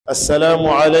Assalamu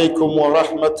alaikum wa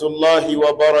rahmatullahi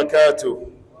wa barakatuh.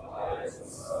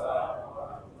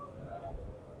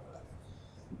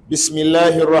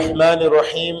 Bismillahir Rahmanir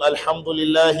Rahim.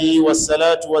 Alhamdulillahi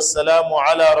wassalatu wassalamu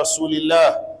ala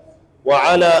Rasulillah wa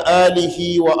ala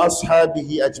alihi wa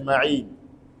ashabihi ajma'een.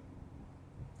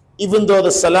 Even though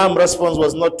the salam response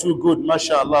was not too good,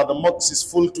 mashallah, the mosque is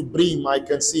full to brim, I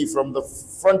can see, from the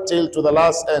front tail to the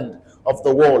last end of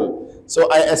the wall. So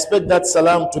I expect that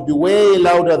salam to be way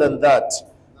louder than that.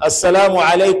 Assalamu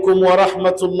alaikum wa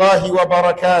rahmatullahi wa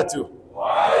barakatuh.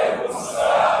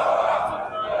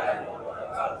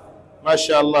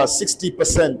 MashaAllah,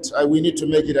 60%. We need to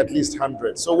make it at least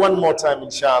 100. So one more time,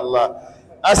 inshallah.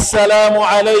 Assalamu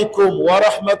alaikum wa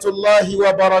rahmatullahi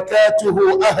wa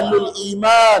barakatuhu, ahlul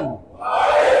iman.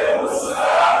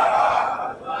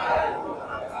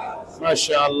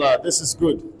 MashaAllah, this is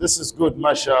good. This is good,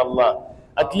 MashaAllah.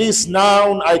 At least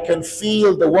now I can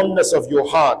feel the warmness of your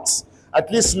hearts.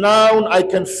 At least now I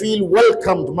can feel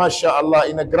welcomed, MashaAllah,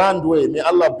 in a grand way. May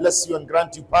Allah bless you and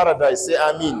grant you paradise. Say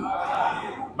Ameen.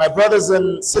 My brothers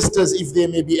and sisters, if there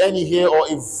may be any here or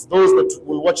if those that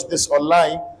will watch this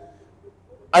online,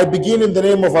 I begin in the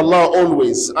name of Allah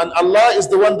always. And Allah is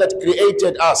the one that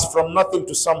created us from nothing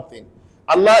to something.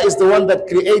 Allah is the one that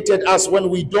created us when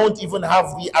we don't even have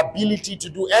the ability to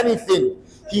do anything.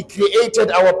 He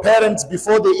created our parents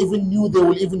before they even knew they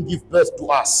will even give birth to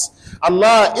us.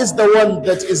 Allah is the one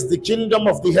that is the kingdom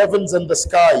of the heavens and the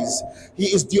skies. He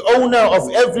is the owner of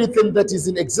everything that is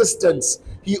in existence.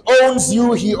 He owns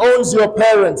you, He owns your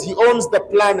parents, He owns the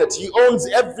planet, He owns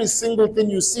every single thing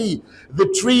you see, the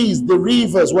trees, the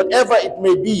rivers, whatever it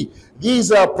may be.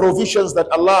 These are provisions that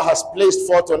Allah has placed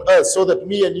forth on earth so that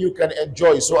me and you can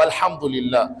enjoy. So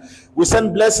Alhamdulillah. We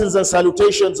send blessings and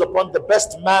salutations upon the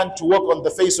best man to walk on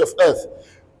the face of earth,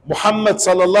 Muhammad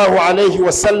sallallahu alayhi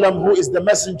wasallam, who is the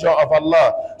messenger of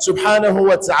Allah subhanahu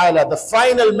wa ta'ala, the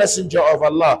final messenger of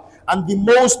Allah, and the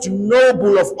most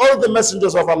noble of all the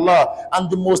messengers of Allah,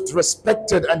 and the most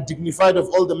respected and dignified of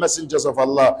all the messengers of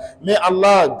Allah. May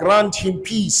Allah grant him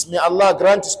peace. May Allah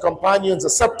grant his companions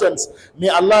acceptance. May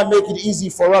Allah make it easy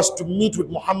for us to meet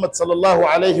with Muhammad sallallahu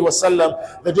alayhi wasallam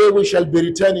the day we shall be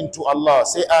returning to Allah.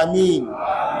 Say Ameen.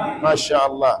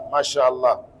 MashaAllah.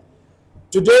 MashaAllah.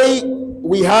 Today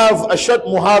we have a short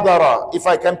muhadara, if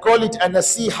I can call it a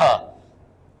nasiha.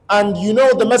 And you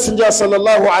know the Messenger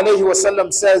sallallahu alayhi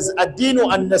wasallam says,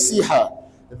 ad-deenu an-nasiha.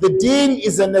 The deen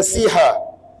is a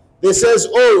nasiha. They says,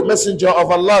 oh Messenger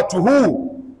of Allah, to who?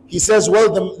 He says, well,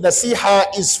 the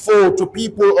nasiha is to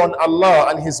people on Allah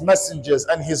and His messengers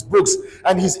and His books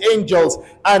and His angels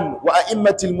and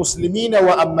wa'immatil muslimina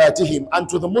wa ammatihim, and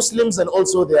to the Muslims and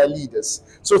also their leaders.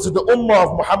 So to the ummah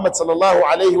of Muhammad sallallahu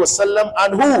alayhi wasallam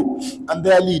and who? And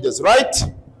their leaders, right?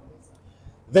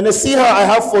 The nasiha I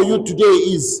have for you today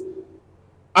is,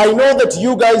 I know that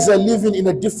you guys are living in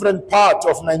a different part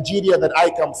of Nigeria that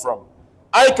I come from.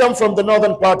 I come from the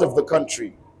northern part of the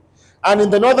country. And in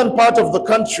the northern part of the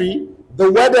country,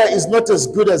 the weather is not as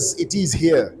good as it is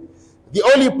here. The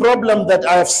only problem that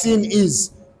I have seen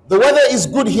is, the weather is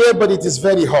good here, but it is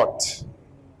very hot.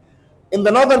 In the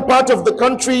northern part of the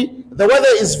country, the weather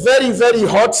is very, very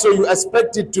hot, so you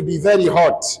expect it to be very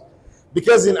hot.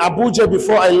 Because in Abuja,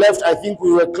 before I left, I think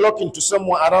we were clocking to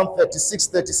somewhere around 36,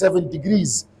 37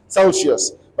 degrees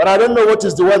Celsius. But I don't know what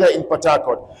is the weather in Port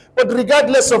Harcourt. But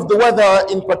regardless of the weather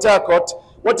in Port Harcourt,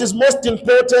 what is most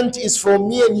important is for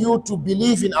me and you to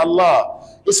believe in Allah.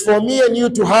 It's for me and you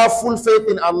to have full faith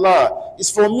in Allah. It's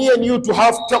for me and you to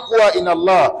have taqwa in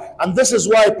Allah. And this is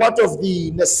why part of the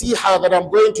nasiha that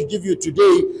I'm going to give you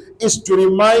today is to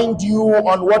remind you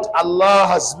on what Allah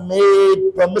has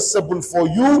made permissible for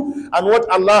you and what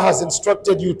Allah has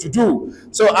instructed you to do.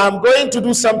 So I'm going to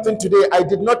do something today I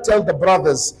did not tell the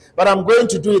brothers, but I'm going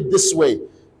to do it this way.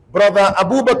 Brother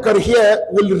Abu Bakr here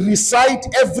will recite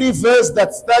every verse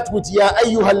that starts with Ya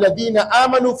ayyuhalladhina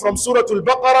amanu from Surah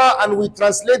Al-Baqarah, and we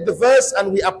translate the verse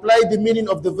and we apply the meaning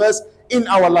of the verse in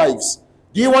our lives.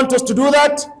 Do you want us to do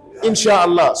that?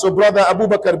 Inshallah. So Brother Abu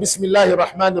Bakr, Bismillahir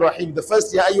Rahmanir Rahim. The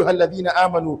first Ya ayyuhalladhina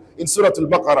amanu in Surah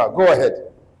Al-Baqarah. Go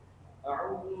ahead.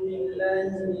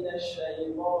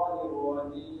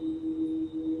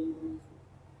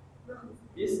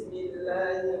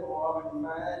 Bismillahir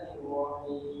Rahmanir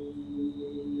Rahim.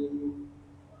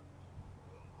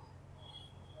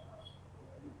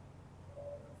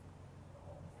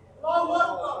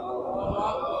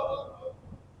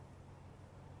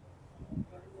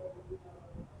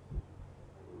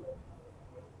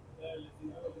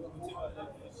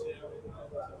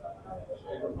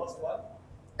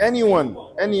 Anyone,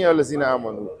 any alladhina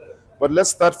amanu. But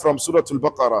let's start from Surah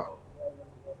Al-Baqarah.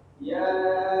 Ya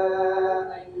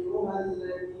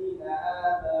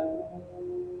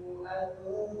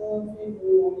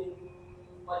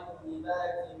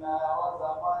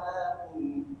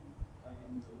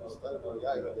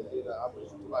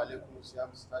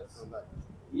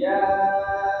يا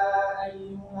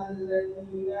أيها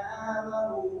الذين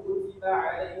آمنوا كتب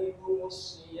عليكم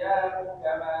الصيام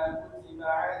كما كتب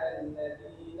على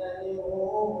الذين من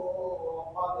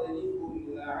قبلكم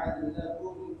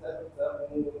لعلكم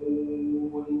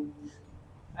تتقون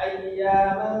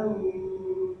أياما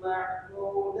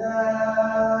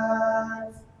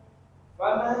معدودات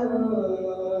فمن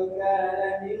كان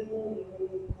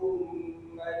منكم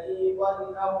مريضا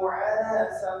أو على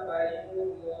سفر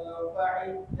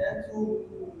فعدة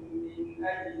من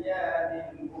أيام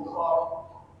أخر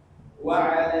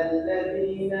وعلى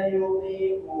الذين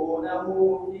يطيقونه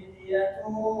فدية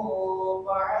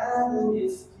طعام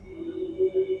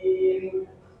مسكين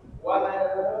ومن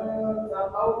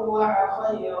تطوع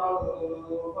خيرا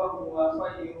فهو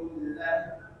خير له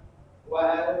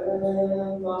وأن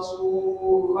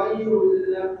تصوموا خير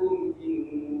لكم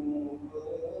إن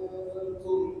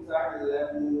كنتم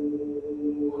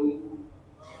تعلمون.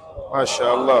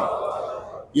 MashaAllah.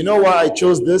 You know why I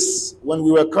chose this? When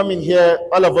we were coming here,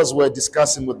 all of us were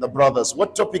discussing with the brothers,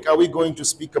 what topic are we going to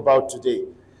speak about today?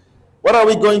 What are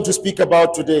we going to speak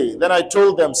about today? Then I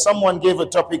told them, someone gave a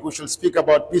topic, we should speak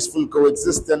about peaceful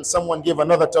coexistence. Someone gave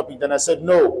another topic. Then I said,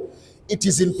 no, it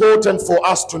is important for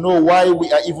us to know why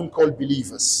we are even called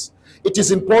believers. It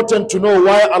is important to know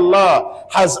why Allah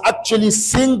has actually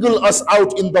singled us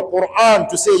out in the Quran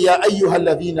to say, Ya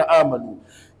ayyuhalladhina amanu.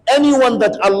 Anyone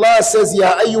that Allah says,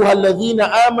 Ya ayyuhalladhina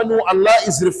amanu, Allah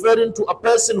is referring to a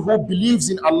person who believes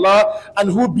in Allah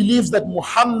and who believes that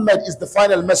Muhammad is the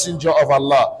final messenger of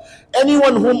Allah.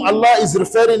 Anyone whom Allah is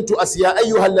referring to as Ya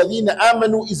ayyuhalladhina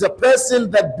amanu is a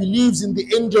person that believes in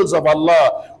the angels of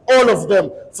Allah. All of them,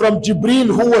 from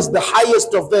Jibril, who was the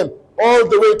highest of them, all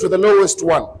the way to the lowest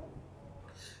one.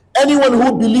 Anyone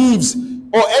who believes,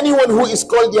 or anyone who is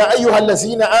called Ya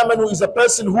ayyuhallazina amanu, is a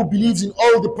person who believes in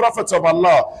all the prophets of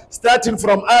Allah, starting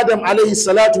from Adam alayhi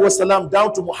salatu wasalam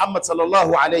down to Muhammad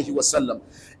sallallahu alayhi wasallam.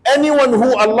 Anyone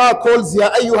who Allah calls Ya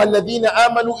ayyuhalladhina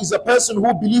amanu is a person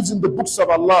who believes in the books of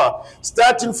Allah,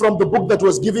 starting from the book that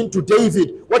was given to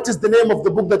David. What is the name of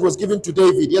the book that was given to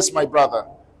David? Yes, my brother.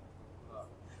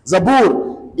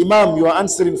 Zabur. Imam, you are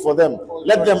answering for them.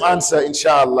 Let them answer,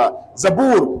 inshallah.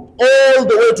 Zabur, all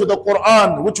the way to the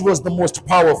Quran, which was the most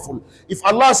powerful. If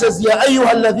Allah says, Ya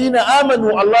ayyuhalladhina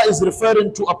amanu, Allah is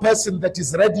referring to a person that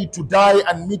is ready to die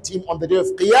and meet him on the day of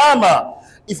Qiyamah.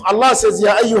 If Allah says,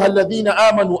 Ya ayyuhalladhina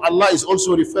amanu, Allah is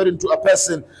also referring to a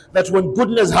person that when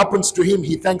goodness happens to him,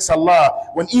 he thanks Allah.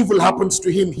 When evil happens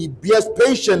to him, he bears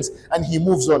patience and he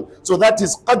moves on. So that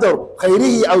is qadr,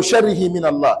 khayrihi aw sharrihi min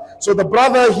Allah. So the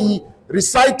brother, he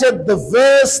recited the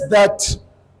verse that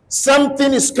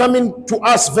something is coming to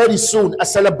us very soon, a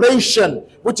celebration,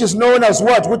 which is known as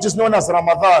what? Which is known as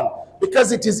Ramadan.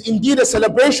 Because it is indeed a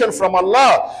celebration from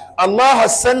Allah. Allah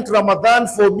has sent Ramadan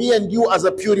for me and you as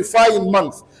a purifying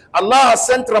month. Allah has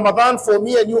sent Ramadan for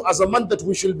me and you as a month that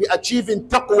we should be achieving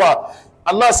taqwa.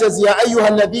 Allah says, Ya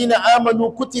ayyuhalladhina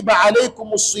amanu kutiba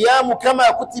alaykumus siyamu kama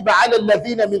kutiba ala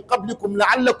alladhina min qablikum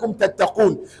la'allakum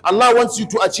tattaqun. Allah wants you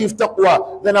to achieve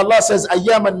taqwa. Then Allah says,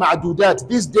 ayyaman ma'dudat.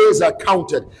 These days are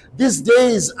counted. These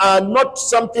days are not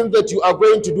something that you are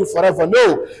going to do forever.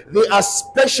 No, they are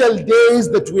special days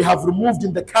that we have removed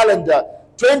in the calendar.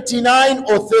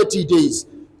 29 or 30 days,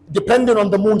 depending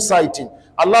on the moon sighting.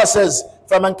 Allah says,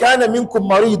 فَمَنْ كَانَ مِنْكُمْ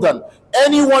مَرِيضًا.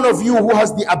 Any one of you who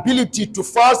has the ability to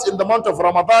fast in the month of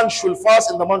Ramadan should fast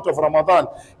in the month of Ramadan.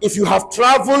 If you have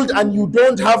traveled and you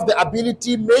don't have the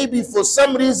ability, maybe for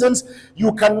some reasons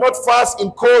you cannot fast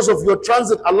in cause of your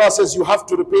transit, Allah says you have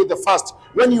to repay the fast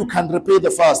when you can repay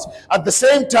the fast. At the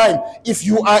same time, if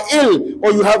you are ill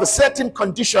or you have a certain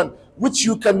condition which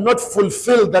you cannot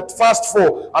fulfill that fast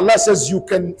for, Allah says you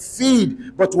can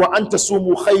feed, but wa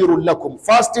antasumu khayrun lakum.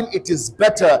 Fasting, it is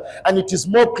better and it is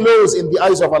more close in the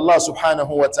eyes of Allah subhanahu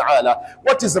wa ta'ala.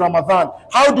 What is Ramadan?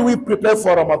 How do we prepare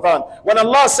for Ramadan? When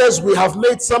Allah says we have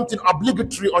made something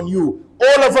obligatory on you,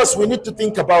 all of us, we need to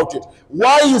think about it.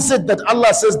 Why is it that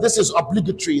Allah says this is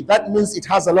obligatory? That means it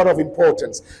has a lot of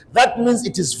importance. That means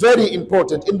it is very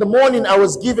important. In the morning, I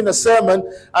was giving a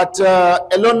sermon at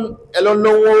Elelonwo,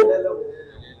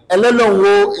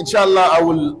 inshallah,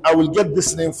 I will get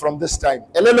this name from this time.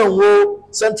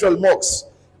 Elelonwo Central Mosque.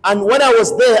 And when I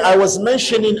was there, I was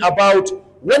mentioning about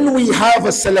when we have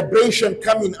a celebration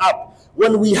coming up,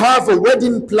 when we have a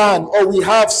wedding plan or we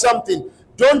have something,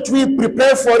 don't we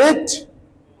prepare for it?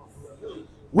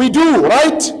 We do,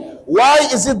 right? Why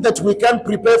is it that we can't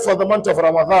prepare for the month of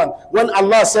Ramadan when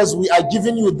Allah says we are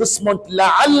giving you this month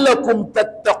لَعَلَّكُمْ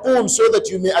تَتَّقُونَ, so that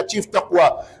you may achieve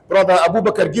taqwa? Brother Abu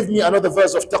Bakr, give me another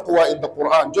verse of taqwa in the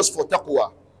Quran, just for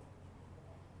taqwa.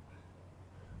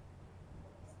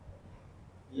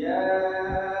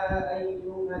 يا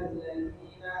أيها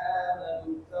الذين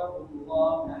آمنوا اتقوا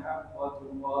الله حق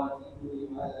تقاته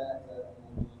ولا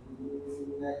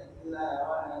تموتن إلا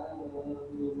وأنتم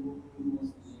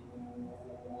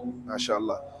مسلمون. ما شاء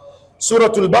الله.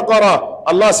 Surah Al-Baqarah,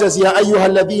 Allah says, Ya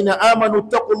ayyuhalladhina amanu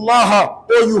taqullaha,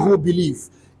 O you who believe.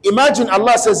 Imagine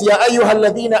Allah says, Ya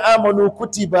ayyuhalladhina amanu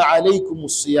kutiba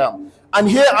alaykumus siyam. And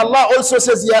here Allah also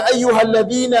says, Ya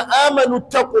ayyuhalladhina amanu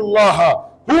taqullaha.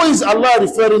 Who is Allah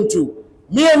referring to?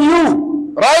 Me and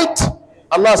you, right?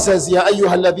 Allah says, Ya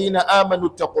ayyuhalladhina amanu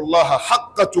taqullaha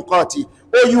haqqa tuqati.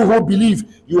 O you who believe,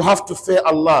 you have to fear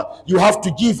Allah. You have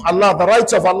to give Allah the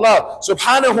rights of Allah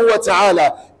subhanahu wa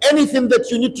ta'ala. Anything that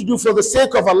you need to do for the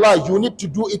sake of Allah, you need to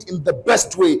do it in the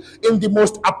best way, in the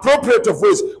most appropriate of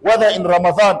ways, whether in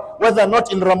Ramadan, whether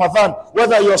not in Ramadan,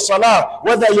 whether your salah,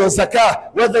 whether your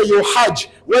zakah, whether your hajj,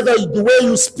 whether the way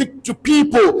you speak to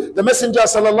people. The Messenger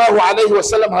sallallahu alayhi wa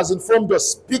sallam has informed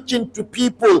us, speaking to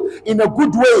people in a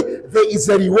good way, there is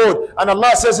a reward. And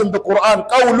Allah says in the Quran,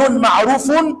 قَوْلٌ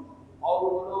مَعْرُوفٌ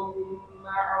قول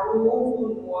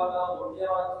معروف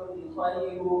ومغفرة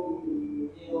خير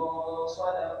من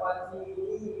صدقة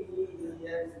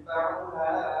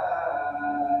يتبعها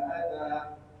أذى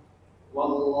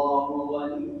والله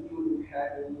غني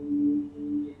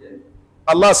حميد.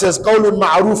 Allah says, قَوْلٌ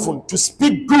مَعْرُوفٌ, to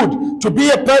speak good, to be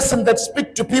a person that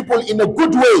speak to people in a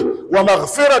good way.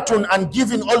 وَمَغْفِرَةٌ, and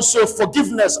giving also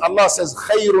forgiveness. Allah says,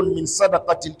 خَيْرٌ مِنْ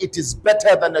صَدَقَةٍ, it is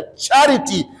better than a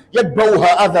charity,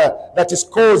 يَتْبَعُهَا أَذَى, that is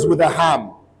caused with a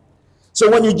harm. So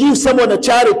when you give someone a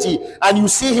charity and you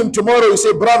see him tomorrow, you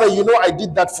say, brother, you know I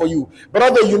did that for you.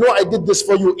 Brother, you know I did this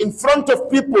for you. In front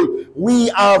of people, we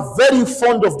are very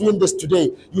fond of doing this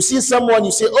today. You see someone,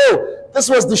 you say, oh, this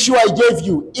was the shoe I gave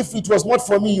you. If it was not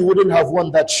for me, you wouldn't have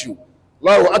worn that shoe.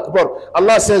 Allahu Akbar.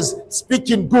 Allah says,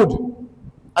 speaking good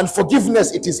and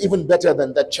forgiveness, it is even better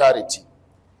than that charity.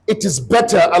 It is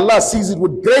better. Allah sees it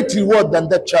with great reward than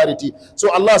that charity.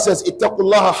 So Allah says,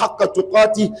 ittaqullaha haqqa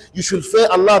tuqati, you should fear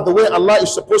Allah the way Allah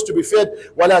is supposed to be feared.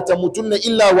 Wala tamutunna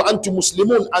illa wa antum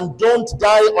muslimun, and don't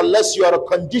die unless you are a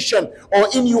condition, or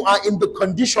you are in the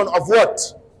condition of what?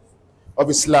 Of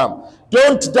Islam.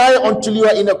 Don't die until you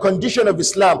are in a condition of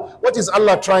Islam. What is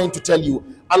Allah trying to tell you?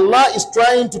 Allah is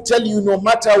trying to tell you, no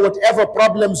matter whatever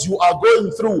problems you are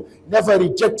going through, never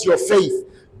reject your faith.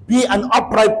 Be an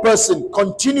upright person.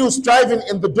 Continue striving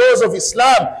in the doors of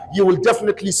Islam. You will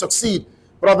definitely succeed.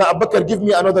 Brother Abu Bakr, give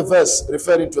me another verse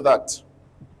referring to that.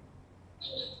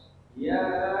 يا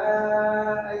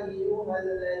أيها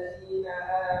الذين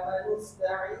آمنوا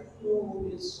استعينوا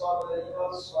بالصبر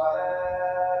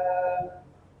والصلاة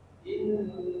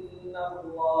إن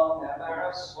الله مع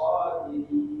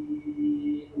الصابرين.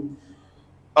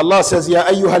 Allah says, Ya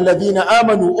ayyuhalladhina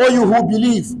amanu, O you who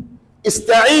believe,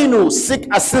 Ista'inu, seek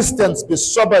assistance,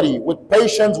 bisabari, with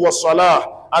patience, wa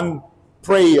salah, and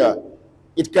prayer.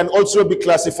 It can also be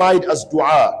classified as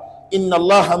dua. Inna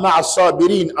Allaha ma'a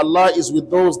sabirin, Allah is with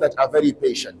those that are very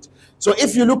patient. So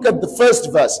if you look at the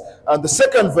first verse, and the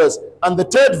second verse, and the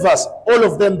third verse, all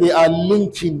of them, they are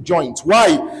linking joints.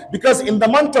 Why? Because in the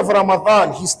month of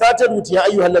Ramadan, he started with Ya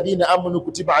ayyuhalladhina amanu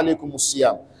kutiba alaykumus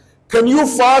siyam. Can you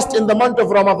fast in the month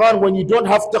of Ramadan when you don't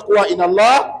have taqwa in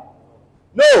Allah?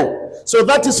 No. So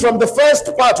that is from the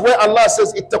first part where Allah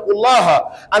says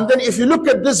ittaqullaha. And then if you look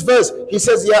at this verse, he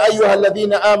says Ya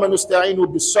ayyuhalladhina amanu ista'inu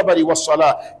bis-sabri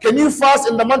was-salah. Can you fast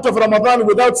in the month of Ramadan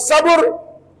without sabr?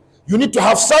 You need to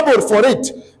have sabr for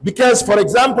it. Because, for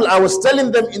example, I was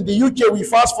telling them in the UK we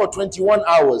fast for 21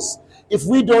 hours. If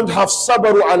we don't have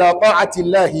sabr ala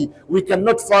ta'atillahi, we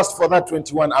cannot fast for that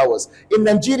 21 hours. In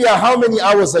Nigeria, how many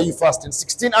hours are you fasting?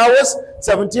 16 hours,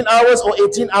 17 hours, or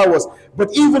 18 hours? But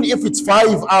even if it's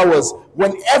 5 hours,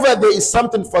 whenever there is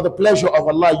something for the pleasure of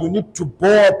Allah, you need to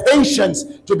bear patience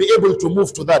to be able to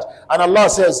move to that. And Allah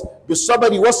says,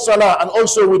 bisabari was salah, and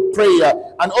also with prayer,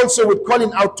 and also with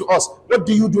calling out to us. What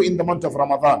do you do in the month of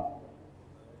Ramadan?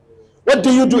 What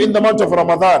do you do in the month of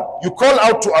Ramadan? You call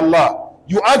out to Allah.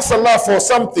 You ask Allah for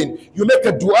something. You make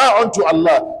a dua unto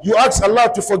Allah. You ask Allah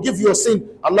to forgive your sin.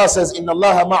 Allah says, Inna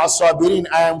Allaha ma'a sabirin,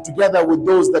 I am together with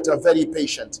those that are very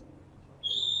patient.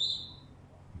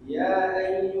 يا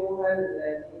أيها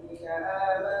الذين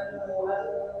آمنوا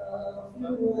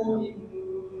أنفقوا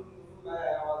مما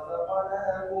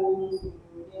رزقناكم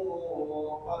من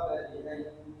قبل أن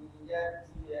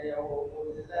يأتي يوم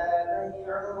لا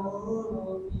بيع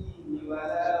فيه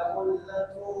ولا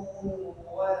خلة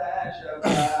ولا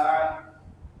شفاعة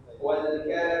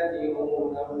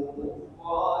والكافرون هم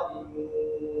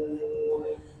الظالمون.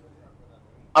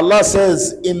 Allah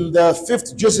says in the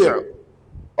 5th juz'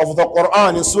 of the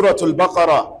Quran in Surah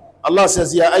Al-Baqarah, Allah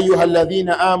says, Ya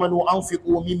ayyuhalladhina amanu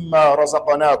anfiqu mimma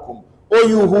razaqanakum. O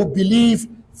you who believe,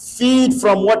 feed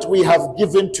from what we have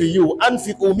given to you.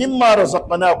 Anfiqu mimma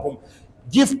razaqanakum.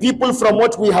 Give people from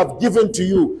what we have given to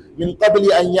you. من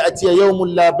قبل أن يأتي يوم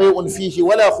لا بيع فيه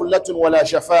ولا خلة ولا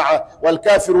شفاعة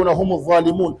والكافرون هم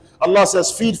الظالمون. Allah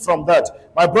says, feed from that.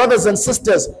 My brothers and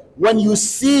sisters, when you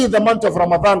see the month of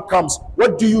Ramadan comes,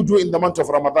 what do you do in the month of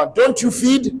Ramadan? Don't you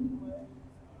feed?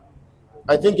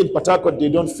 I think in Port Harcourt they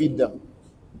don't feed them.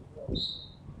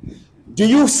 Do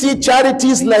you see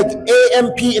charities like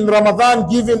AMP in Ramadan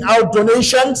giving out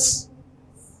donations?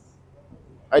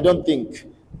 I don't think.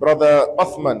 Brother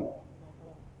Othman.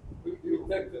 We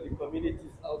take to the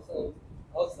communities outside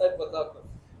Port Harcourt.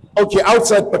 Okay,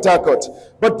 outside Port Harcourt.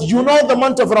 But you know the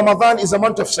month of Ramadan is a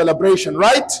month of celebration,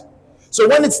 right? So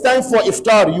when it's time for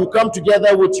iftar, you come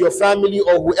together with your family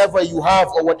or whoever you have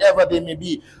or whatever they may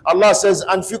be. Allah says,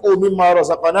 "Anfiqu mimma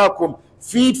razaqnakum."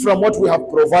 Feed from what we have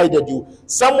provided you.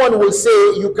 Someone will say,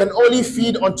 you can only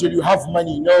feed until you have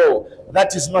money. No,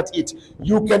 that is not it.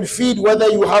 You can feed whether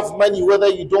you have money, whether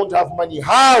you don't have money.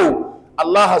 How?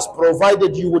 Allah has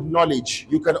provided you with knowledge.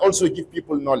 You can also give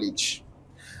people knowledge.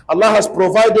 Allah has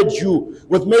provided you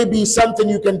with maybe something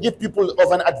you can give people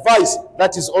of an advice.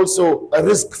 That is also a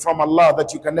risk from Allah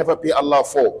that you can never pay Allah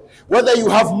for. Whether you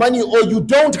have money or you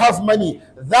don't have money,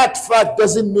 that fact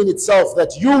doesn't mean itself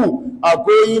that you are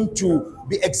going to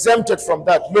be exempted from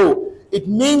that. No, it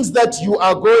means that you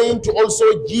are going to also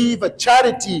give a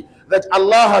charity that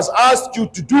Allah has asked you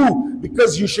to do,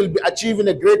 because you shall be achieving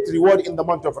a great reward in the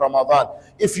month of Ramadan.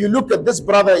 If you look at this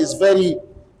brother, is very,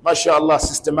 mashallah,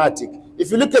 systematic.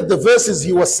 If you look at the verses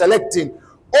he was selecting,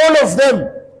 all of them,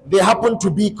 they happen to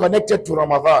be connected to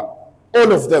Ramadan.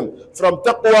 All of them. From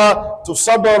taqwa, to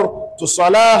sabr, to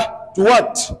salah, to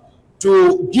what?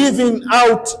 To giving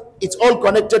out. It's all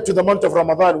connected to the month of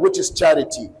Ramadan, which is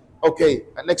charity. Okay,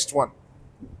 next one.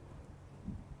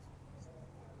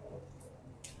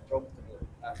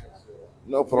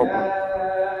 No problem.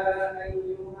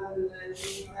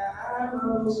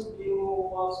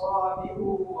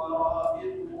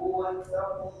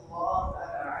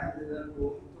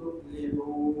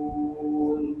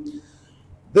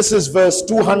 This is verse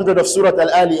 200 of Surah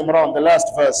Al-Ali Imran, the last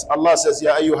verse. Allah says,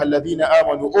 Ya ayyuhalladhina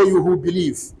amanu, O you who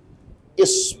believe,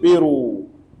 isbiru,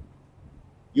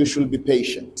 you should be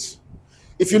patient.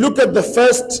 If you look at the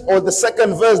first or the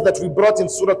second verse that we brought in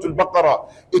Surah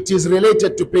Al-Baqarah, it is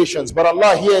related to patience. But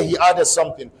Allah here, He added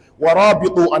something.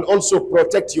 وَرَابِطُوا, and also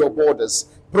protect your borders.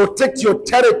 Protect your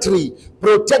territory.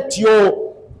 Protect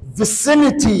your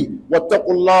vicinity. وَاتَّقُوا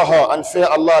اللَّهَ, and fear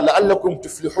Allah, لَأَلَّكُمْ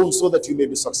تُفْلِحُونَ, so that you may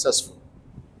be successful.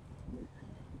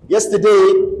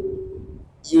 Yesterday,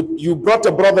 you brought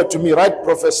a brother to me, right,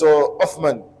 Professor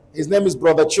Othman? His name is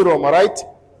Brother Chiroma, right?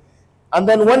 And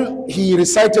then when he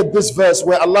recited this verse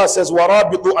where Allah says,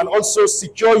 وَرَابِطُوا, and also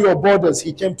secure your borders,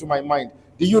 he came to my mind.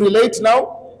 Do you relate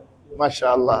now?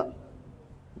 MashaAllah.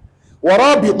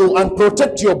 وَرَابِطُوا, and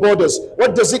protect your borders.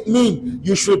 What does it mean?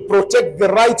 You should protect the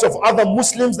rights of other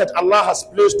Muslims that Allah has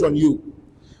placed on you.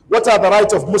 What are the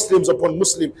rights of Muslims upon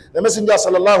Muslim? The Messenger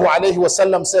sallallahu alayhi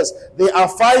wasallam says, there are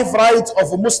 5 rights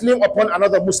of a Muslim upon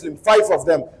another Muslim. 5 of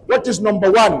them. What is number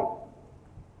 1?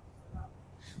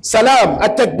 Salam,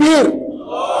 at-takbir.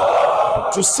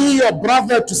 To see your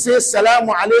brother, to say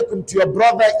salamu alaikum to your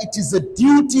brother, it is a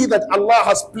duty that Allah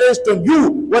has placed on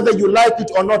you, whether you like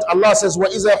it or not. Allah says,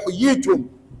 وَإِذَا حُيِّيتُمْ,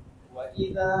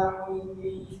 وَإِذَا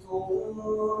حُيِّيتُمْ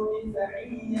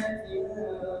بِتَحِيَّةٍ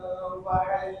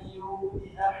فَحَيُّوا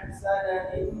بِأَحْسَنَ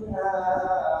مِنْهَا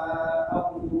أَوْ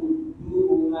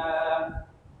رُدُّوهَا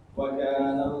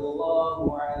وَكَانَ اللَّهُ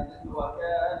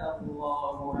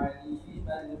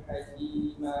عَلِيمًا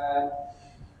حَكِيمًا.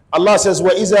 Allah says,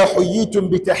 وَإِذَا حُيِّيتُمْ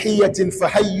بِتَحِيَّةٍ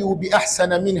فَحَيُّوا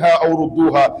بِأَحْسَنَ مِنْهَا أَوْ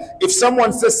رُدُّوهَا. If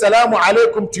someone says salamu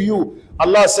alaikum to you,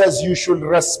 Allah says you should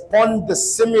respond the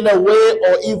similar way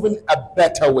or even a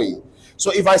better way.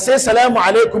 So if I say salamu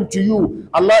alaikum to you,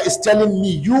 Allah is telling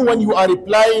me, you when you are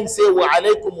replying, say wa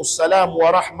alaikum assalam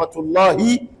wa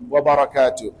rahmatullahi wa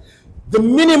barakatuh. The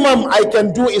minimum I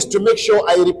can do is to make sure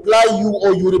I reply you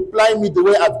or you reply me the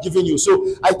way I've given you.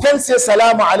 So I can say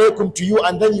salamu alaikum to you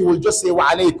and then you will just say wa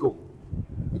alaikum.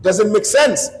 It doesn't make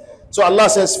sense. So Allah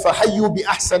says, فَحَيُّوا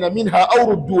بِأَحْسَنَ مِنْهَا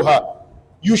أَوْ رُدُّوهَا.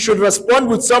 You should respond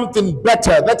with something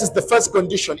better. That is the first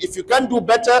condition. If you can't do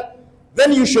better,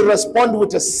 then you should respond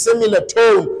with a similar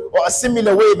tone or a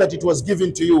similar way that it was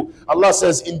given to you. Allah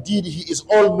says, indeed, He is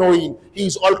all-knowing. He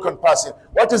is all-compassing.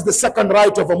 What is the second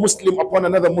right of a Muslim upon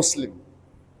another Muslim?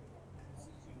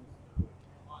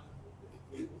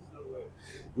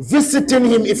 visiting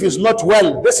him if he's not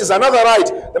well. This is another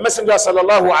right. The Messenger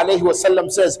sallallahu alaihi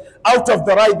wasallam says, out of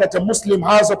the right that a Muslim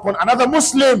has upon another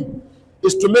Muslim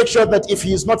is to make sure that if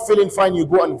he is not feeling fine, you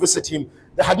go and visit him.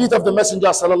 The hadith of the Messenger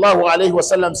sallallahu alaihi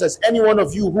wasallam says, any one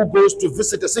of you who goes to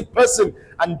visit a sick person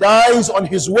and dies on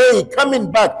his way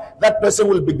coming back, that person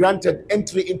will be granted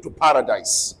entry into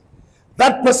paradise.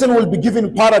 That person will be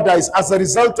given paradise as a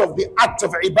result of the act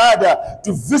of ibadah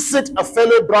to visit a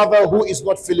fellow brother who is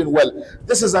not feeling well.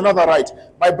 This is another right.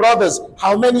 My brothers,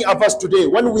 how many of us today,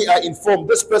 when we are informed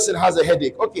this person has a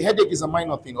headache, okay, headache is a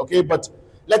minor thing, okay, but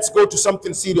let's go to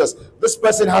something serious. This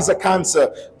person has a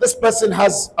cancer. This person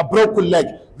has a broken leg.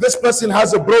 This person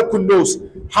has a broken nose.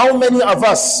 How many of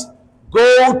us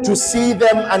go to see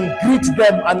them and greet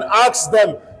them and ask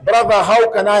them, brother,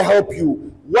 how can I help you?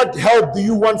 What help do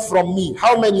you want from me?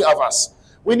 How many of us?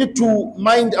 We need to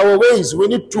mind our ways. We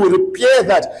need to repair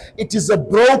that. It is a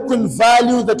broken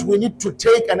value that we need to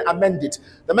take and amend it.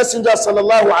 The Messenger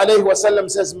sallallahu alayhi wa sallam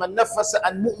says, "Man nafasa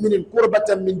an mu'minin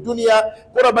kurbatan min dunya,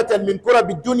 kurbatan min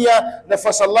kurabi dunya,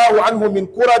 nafasa Allahu anhu min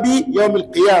kurabi yawm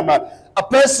al-qiyamah." A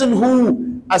person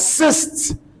who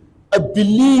assists a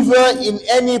believer in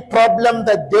any problem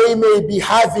that they may be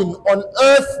having on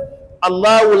earth,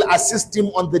 Allah will assist him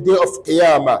on the day of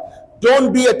Qiyamah.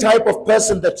 Don't be a type of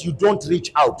person that you don't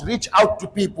reach out. Reach out to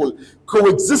people.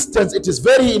 Coexistence, it is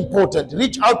very important.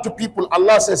 Reach out to people.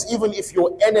 Allah says, even if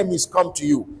your enemies come to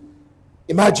you.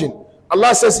 Imagine.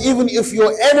 Allah says, even if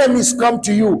your enemies come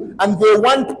to you and they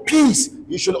want peace,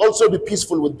 you should also be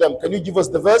peaceful with them. Can you give us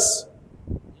the verse?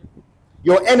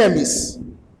 Your enemies.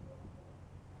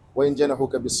 وَإِن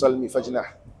جَنَحُوكَ بِالصَّلْمِ فَاجْنَحْ.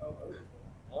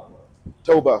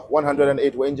 توبة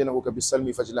 108 وإن جنحوك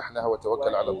بالسلم فاجنح لها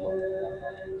وتوكل على الله.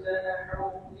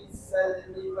 جنحوا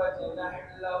بالسلم فاجنح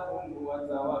لهم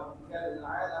وتوكل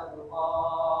على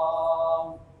الله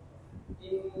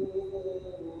إن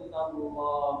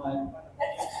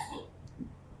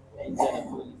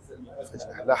الله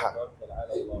فاجنح لها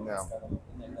نعم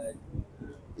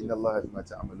إن الله بما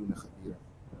تعملون خبير.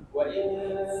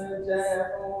 وإن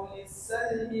جنحوا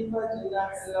للسلم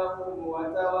فاجنح لهم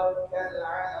وتوكل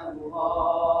على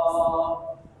الله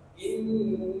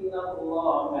إن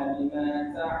الله بما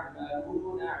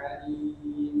تعملون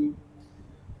عليم.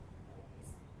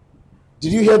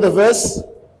 Did you hear the verse?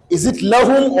 Is it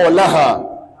lahum or laha?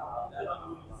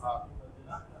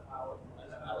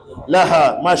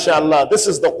 Laha, mashallah. This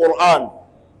is the Quran.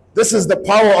 This is the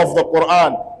power of the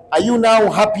Quran. Are you now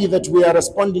happy that we are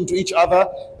responding to each other?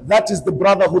 That is the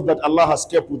brotherhood that Allah has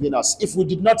kept within us. If we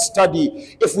did not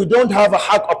study, if we don't have a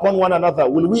haqq upon one another,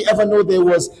 will we ever know there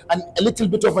was a little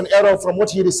bit of an error from what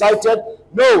he recited?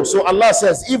 No. So Allah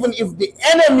says, even if the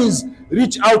enemies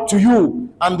reach out to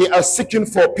you and they are seeking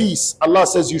for peace, Allah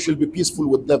says you should be peaceful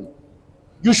with them.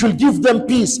 You should give them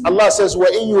peace. Allah says,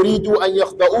 وَإِن يُرِيدُوا أَن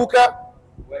يَخْدَعُوكَ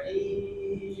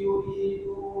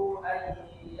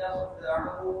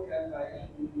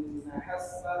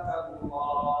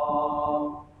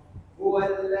هو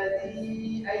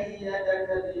الذي أيدك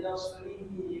بنصره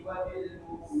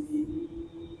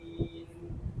وبالمؤمنين.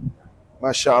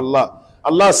 MashaAllah.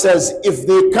 Allah says, if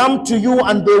they come to you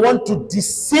and they want to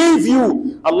deceive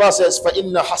you, Allah says,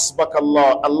 فَإِنَّ حَسْبَكَ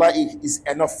اللَّهُ. Allah is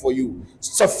enough for you.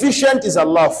 Sufficient is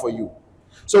Allah for you.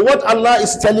 So what Allah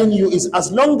is telling you is,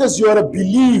 as long as you're a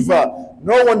believer,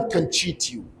 no one can cheat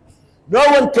you. No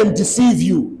one can deceive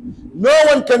you. No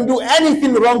one can do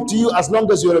anything wrong to you as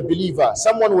long as you're a believer.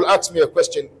 Someone will ask me a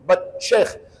question, but Sheikh,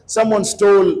 someone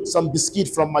stole some biscuit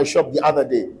from my shop the other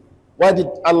day. Why did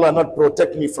Allah not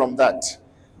protect me from that?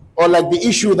 Or like the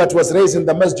issue that was raised in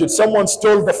the masjid, someone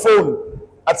stole the phone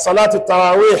at Salatul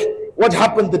Taraweeh. What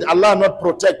happened? Did Allah not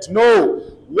protect? No.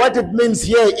 What it means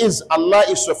here is Allah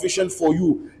is sufficient for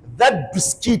you. That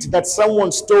biscuit that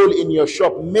someone stole in your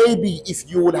shop, maybe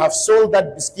if you would have sold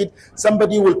that biscuit,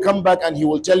 somebody will come back and he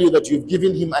will tell you that you've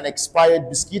given him an expired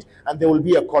biscuit and there will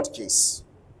be a court case.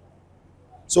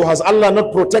 So has Allah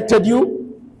not protected you?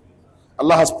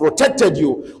 Allah has protected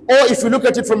you. Or if you look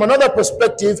at it from another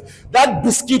perspective, that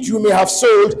biscuit you may have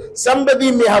sold,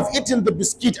 somebody may have eaten the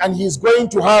biscuit and he is going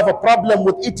to have a problem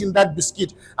with eating that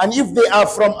biscuit. And if they are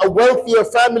from a wealthier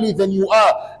family than you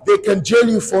are, they can jail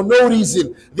you for no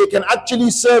reason. They can actually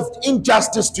serve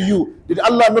injustice to you. Did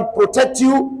Allah not protect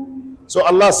you? So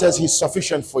Allah says He's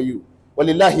sufficient for you.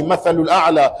 وَلِلَّهِ مَثَلُ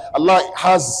الْأَعْلَى. Allah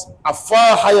has a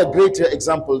far higher, greater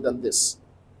example than this.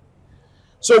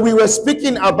 So we were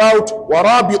speaking about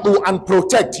warabitu, and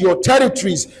protect your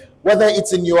territories, whether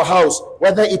it's in your house,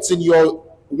 whether it's in your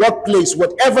workplace,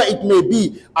 whatever it may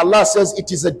be. Allah says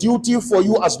it is a duty for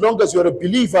you as long as you're a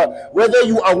believer. Whether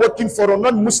you are working for a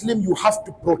non-Muslim, you have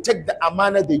to protect the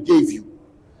amana they gave you.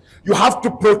 You have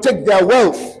to protect their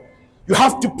wealth. You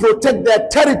have to protect their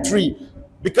territory.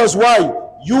 Because why?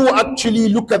 You actually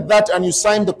look at that and you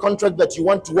sign the contract that you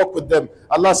want to work with them.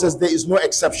 Allah says there is no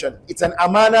exception. It's an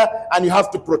amana and you have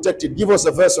to protect it. Give us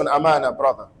a verse on amana,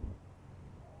 brother.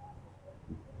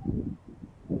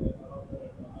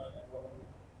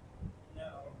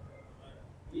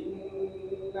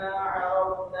 إنا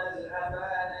عرضنا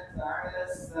الأمانة على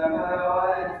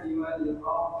السماوات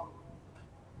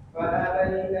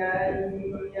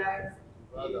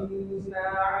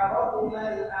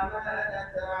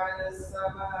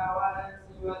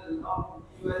والأرض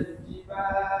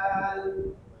والجبال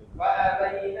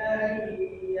فأبين أن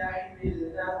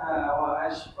يحملنها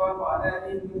وأشفقن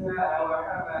منها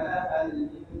وحملها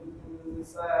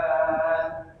الإنسان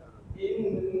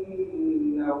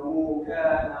إنه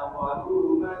كان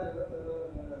ظلوما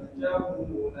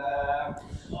جهولا.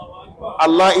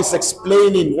 Allah is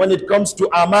explaining when it comes to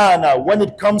amana, when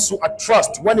it comes to a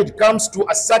trust, when it comes to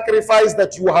a sacrifice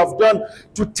that you have done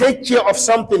to take care of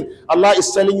something, Allah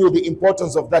is telling you the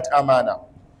importance of that amana.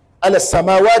 Ala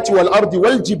samawati wal ardi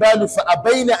wal jibalu fa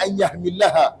abayna an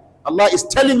yahmillaha. Allah is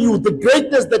telling you the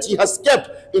greatness that He has kept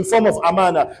in form of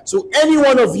amana. So any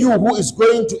one of you who is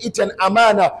going to eat an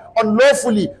amana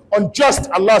unlawfully, unjust,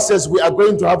 Allah says we are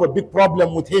going to have a big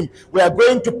problem with him. We are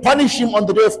going to punish him on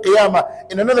the day of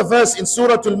Qiyamah. In another verse in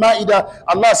Surah Al-Ma'idah,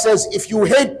 Allah says, if you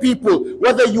hate people,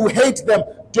 whether you hate them,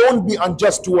 don't be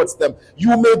unjust towards them.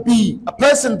 You may be a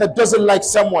person that doesn't like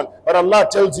someone, but Allah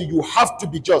tells you, you have to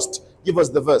be just. Give us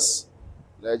the verse.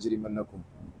 لا يجرمنكم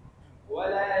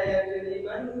ولا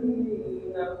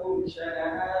يجرمنكم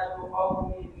شنآن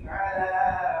قوم على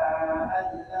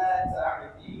ألا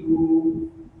تعدلوا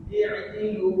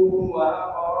اعدلوا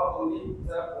وأقرب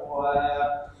للتقوى.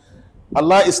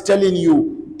 Allah is telling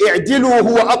you, اعدلوا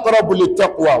هو أقرب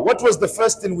للتقوى. What was the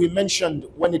first thing we mentioned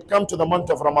when it comes to the month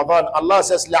of Ramadan? Allah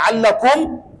says,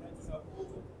 لعلكم.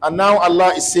 And now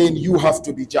Allah is saying, you have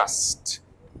to be just.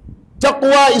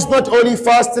 Taqwa is not only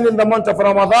fasting in the month of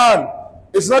Ramadan.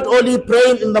 It's not only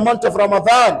praying in the month of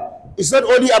Ramadan. It's not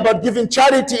only about giving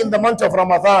charity in the month of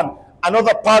Ramadan.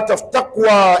 Another part of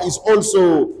taqwa is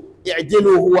also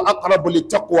i'dilu huwa aqrabu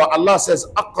littaqwa. Allah says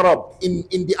aqrab.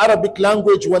 In the Arabic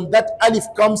language, when that alif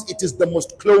comes, it is the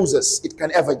most closest it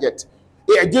can ever get.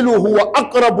 I'dilu huwa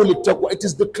aqrabu littaqwa. It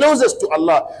is the closest to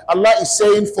Allah. Allah is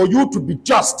saying for you to be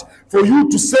just, for you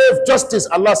to serve justice.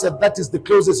 Allah said that is the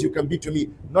closest you can be to me.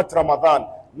 Not Ramadan,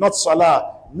 not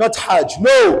Salah, not Hajj.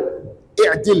 No.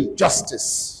 I'dil,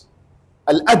 justice.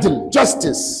 Al-adl,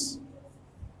 justice.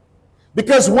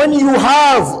 Because when you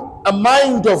have a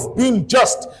mind of being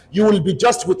just, you will be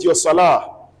just with your Salah.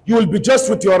 You will be just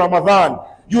with your Ramadan.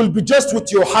 You will be just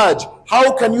with your Hajj.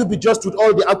 How can you be just with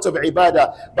all the acts of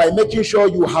ibadah? By making sure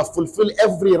you have fulfilled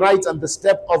every right and the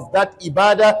step of that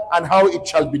ibadah and how it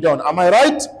shall be done. Am I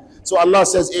right? So Allah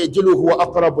says, if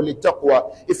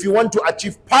you want to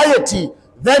achieve piety,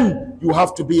 then you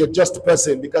have to be a just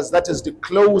person, because that is the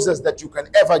closest that you can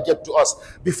ever get to us.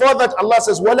 Before that, Allah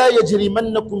says, وَلَا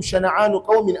يَجْرِمَنَّكُمْ شَنَعَانُ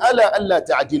قَوْمٍ أَلَا أَلَّا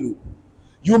تَعْدِلُوا.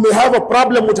 You may have a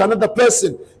problem with another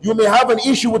person. You may have an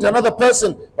issue with another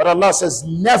person. But Allah says,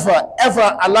 never,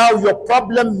 ever allow your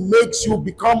problem makes you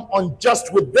become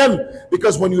unjust with them.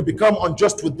 Because when you become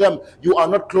unjust with them, you are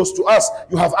not close to us.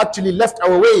 You have actually left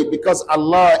our way, because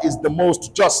Allah is the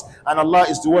most just. And Allah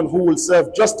is the one who will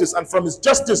serve justice. And from His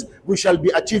justice, we shall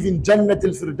be achieving Jannat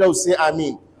al-Firdaus. Say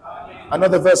Ameen.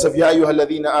 Another verse of Ya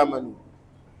ayyuhalladhina amanu.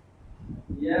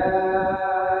 Ya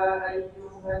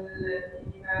ayyuhalladhina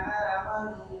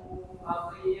آمنوا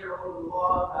أطيعوا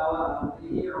الله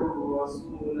وأطيعوا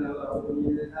الرسول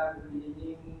وأولي الأمر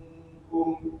منكم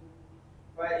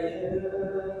فإن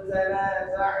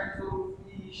تنازعتم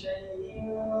في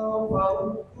شيء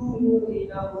فردوه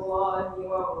إلى الله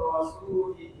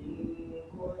والرسول إن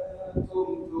كنتم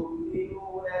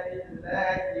تؤمنون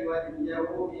بالله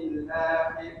واليوم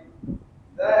الآخر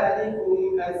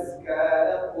ذلكم أزكى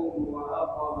لكم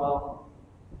وأطهر.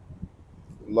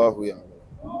 الله يعلم.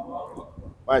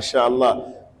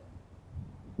 MashaAllah.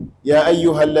 Ya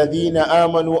ayyuhalladhina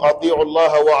amanu ati'u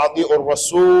Allah wa ati'u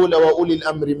ar-rasul wa ulil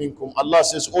amri minkum. Allah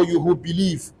says, O you who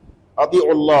believe, ati'u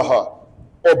Allah,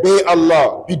 obey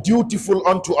Allah, be dutiful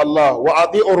unto Allah, wa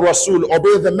ati'u ar-rasul,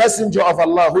 obey the messenger of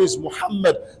Allah who is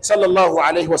Muhammad sallallahu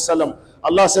alayhi wasallam.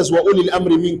 Allah says, wa ulil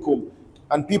amri minkum,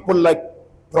 and people like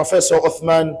Professor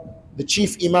Uthman, the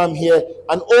chief imam here,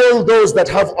 and all those that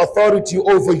have authority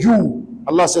over you.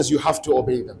 Allah says you have to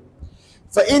obey them.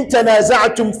 فَإِن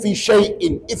تَنَازَعْتُمْ فِي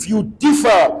شَيْءٍ. If you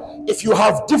differ, if you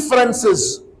have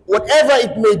differences, whatever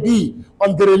it may be,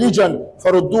 on the religion,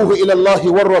 فَرُدُّوهُ إِلَى اللَّهِ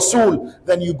وَالرَّسُولِ,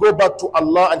 then you go back to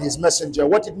Allah and His Messenger.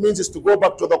 What it means is to go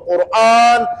back to the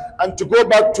Quran and to go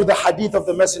back to the hadith of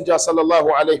the Messenger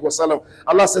sallallahu alayhi wasallam.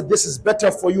 Allah said this is better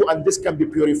for you and this can be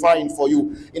purifying for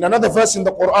you. In another verse in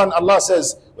the Quran, Allah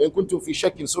says, وَإِن كُنتُمْ فِي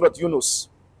شَكٍّ, Surah Yunus,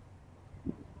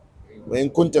 وَإِن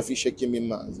كُنتَ فِي شَكٍّ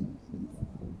مِّمَّا.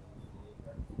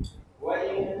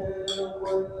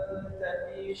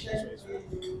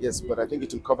 Yes, but I think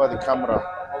it will cover the camera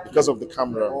because of the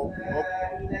camera.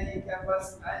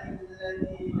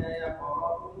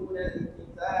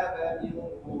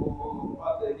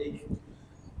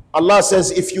 Allah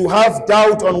says, if you have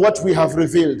doubt on what we have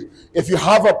revealed, if you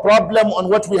have a problem on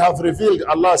what we have revealed,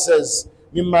 Allah says,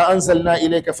 مِمَّا أَنزَلْنَا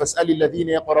إِلَيْكَ فَاسْأَلِ الَّذِينَ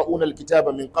يَقْرَؤُونَ الْكِتَابَ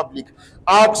مِنْ قَبْلِكَ.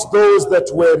 Ask those that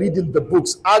were reading the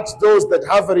books. Ask those that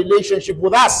have a relationship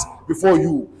with us before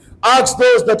you. Ask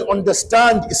those that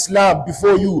understand Islam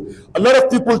before you. A lot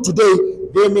of people today,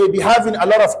 they may be having a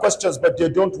lot of questions, but they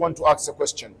don't want to ask a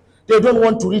question. They don't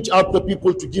want to reach out to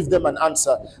people to give them an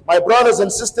answer. My brothers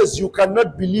and sisters, you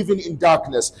cannot be living in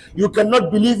darkness. You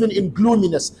cannot be living in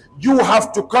gloominess. You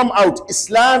have to come out.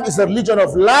 Islam is a religion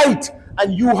of light,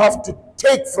 and you have to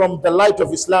take from the light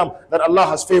of Islam that Allah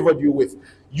has favored you with.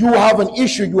 You have an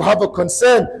issue, you have a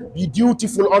concern, be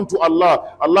dutiful unto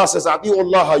Allah. Allah says,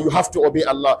 Allah, you have to obey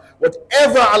Allah.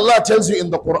 Whatever Allah tells you in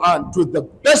the Quran, to the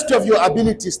best of your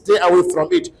ability, stay away from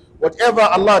it. Whatever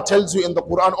Allah tells you in the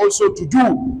Quran also to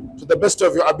do, to the best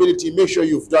of your ability, make sure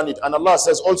you've done it. And Allah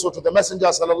says also to the Messenger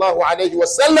sallallahu alayhi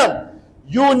wasallam,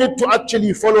 you need to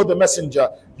actually follow the Messenger.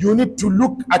 You need to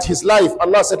look at his life.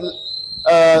 Allah said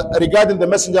regarding the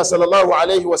Messenger sallallahu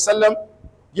alayhi wasallam,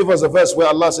 give us a verse where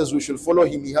Allah says we should follow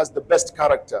him. He has the best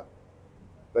character.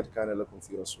 قَدْ كَانَ لَكُمْ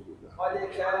فِي رَسُولِ اللَّهِ قَدْ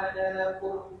كَانَ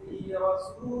لَكُمْ فِي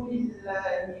رَسُولِ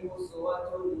اللَّهِ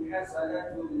أُسْوَةٌ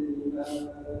حَسَنَةٌ لِمَنْ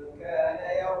كَانَ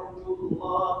يَرْجُو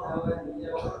اللَّهَ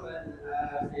وَالْيَوْمَ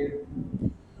الْآخِرَ.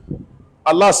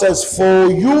 Allah says,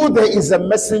 for you there is a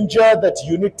messenger that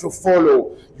you need to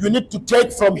follow. You need to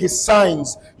take from his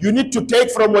signs. You need to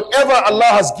take from whatever Allah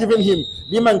has given him.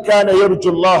 لِمَنْ كَانَ يَرْجُو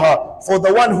اللَّهَ, for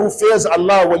the one who fears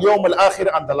Allah وَالْيَوْمَ الْآخِرَ,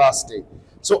 and the last day.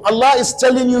 So Allah is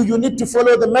telling you, you need to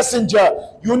follow the messenger.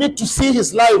 You need to see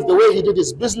his life, the way he did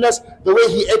his business, the way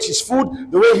he ate his food,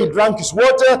 the way he drank his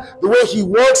water, the way he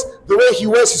works, the way he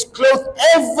wears his clothes,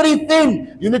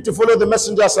 everything. You need to follow the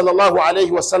messenger sallallahu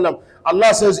alayhi wasallam.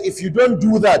 Allah says, if you don't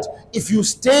do that, if you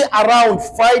stay around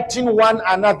fighting one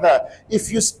another,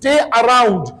 if you stay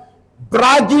around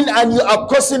bragging and you are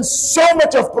causing so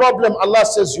much of problem, Allah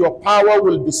says your power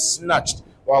will be snatched.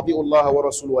 وَأَطِيعُوا اللَّهَ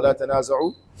وَرَسُولَهُ وَلَا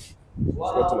تَنَازَعُوا.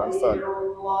 وَأَطِيعُوا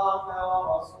اللَّهَ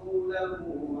وَرَسُولَهُ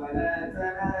وَلَا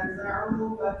تَنَازَعُوا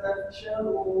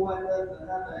فَتَفْشَلُوا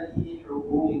وَتَذْهَبَ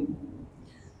رِيحُكُمْ.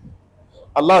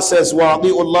 Allah says,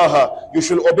 وَأَطِيعُوا اللَّهَ, you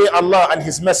should obey Allah and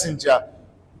his messenger.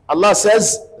 Allah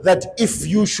says that if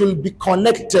you should be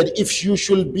connected, if you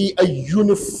should be a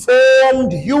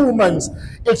uniformed humans,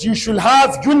 if you should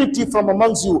have unity from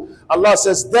amongst you, Allah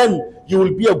says then you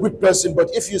will be a good person. But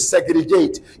if you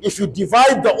segregate, if you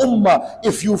divide the ummah,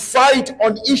 if you fight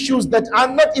on issues that are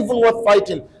not even worth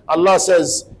fighting, Allah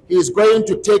says he is going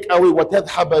to take away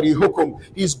وَتَذْهَبَ رِيحُكُمْ.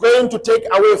 He is going to take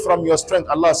away from your strength.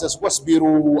 Allah says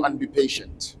وَاسْبِرُوا, and be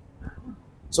patient.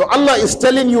 So Allah is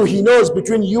telling you, he knows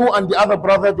between you and the other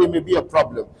brother there may be a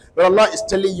problem. But Allah is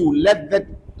telling you,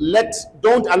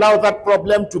 don't allow that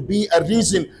problem to be a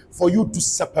reason for you to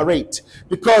separate.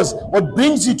 Because what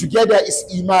brings you together is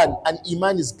Iman. And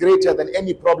Iman is greater than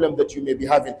any problem that you may be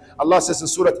having. Allah says in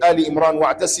Surah Ali Imran,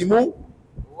 وَاعْتَصِمُوا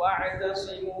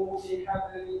وَاعْتَصِمُوا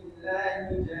بِحَبْلِ اللَّهِ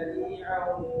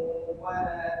جَمِيعًا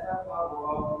وَلَا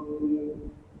تَفَرَّقُوا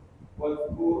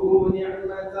واذكروا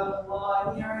نعمة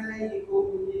الله عليكم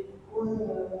إذ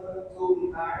كنتم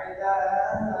أعداء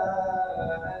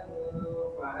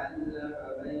فألف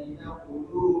بين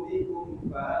قلوبكم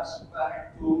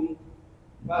فأصبحتم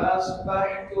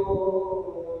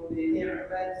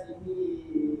بنعمته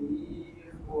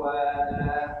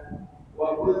إخوانا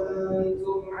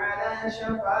وكنتم على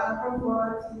شفا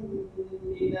حفرة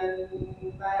من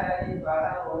النار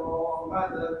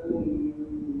فأنقذكم.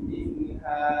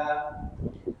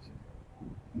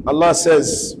 Allah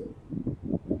says,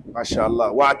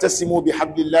 MashaAllah, وَاعْتَصِمُوا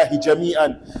بِحَبْلِ اللَّهِ جَمِيعًا.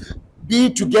 Be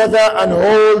together and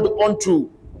hold onto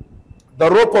the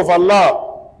rope of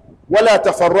Allah. وَلَا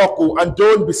تَفَرَّقُوا, and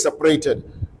don't be separated.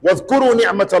 وَاذْكُرُوا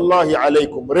نِعْمَةَ اللَّهِ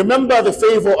عَلَيْكُمْ. Remember the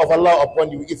favor of Allah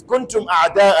upon you. إِذْ كُنْتُمْ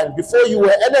أَعْدَاءً, before you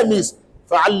were enemies.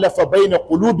 فَعَلَّفَ بَيْنَ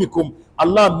قُلُوبِكُمْ.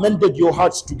 Allah mended your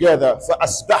hearts together.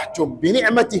 فَأَصْبَحْتُمْ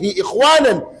بِنِعْمَتِهِ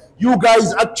إِخْوَانًا. You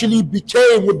guys actually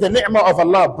became, with the ni'mah of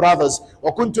Allah, brothers.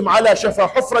 وَكُنْتُمْ عَلَى شَفَى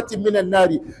حُفْرَةٍ مِّنَ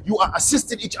النَّارِ You are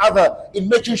assisted each other in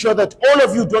making sure that all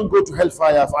of you don't go to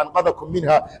hellfire, فَأَنْقَذَكُمْ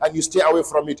مِنْهَا, and you stay away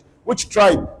from it. Which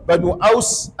tribe? Banu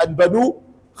Aus and Banu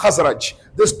Khazraj.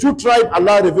 These two tribes,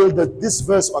 Allah revealed this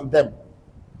verse on them.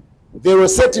 There were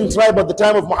certain tribe at the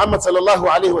time of Muhammad sallallahu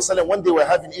alaihi wasallam, when they were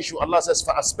having issue, Allah says,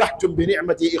 فَأَصْبَحْتُمْ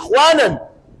بِنِعْمَتِي إِخْوَانًا.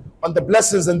 On the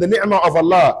blessings and the ni'mah of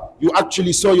Allah, you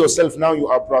actually saw yourself, now you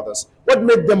are brothers. What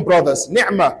made them brothers?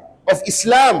 Ni'mah of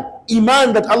Islam,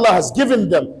 iman that Allah has given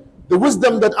them, the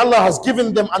wisdom that Allah has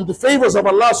given them, and the favors of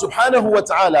Allah subhanahu wa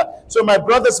ta'ala. So my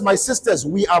brothers, my sisters,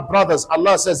 we are brothers.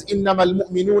 Allah says, إِنَّمَا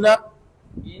الْمُؤْمِنُونَ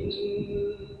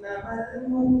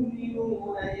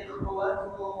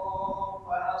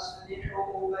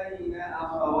فأصلحوا بين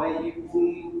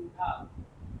أخويكم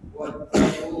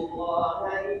واتقوا الله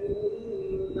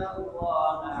إن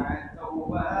الله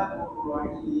تواب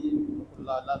رحيم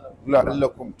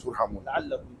لعلكم ترحمون.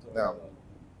 نعم.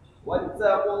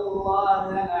 واتقوا الله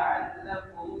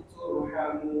لعلكم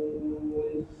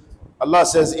ترحمون. Allah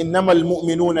says, إِنَّمَا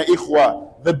الْمُؤْمِنُونَ إِخْوَةً.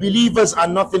 The believers are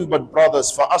nothing but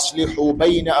brothers. فَأَصْلِحُوا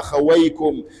بَيْنَ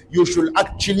أَخَوَيْكُمْ. You should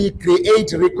actually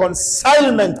create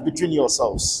reconcilement between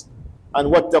yourselves.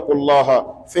 And وَاتَّقُوا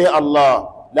اللَّهَ, fear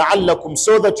Allah, لَعَلَّكُمْ,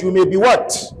 so that you may be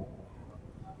what?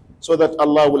 So that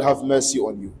Allah will have mercy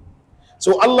on you.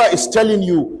 So Allah is telling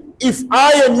you, if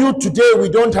I and you today, we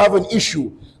don't have an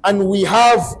issue, and we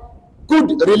have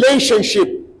good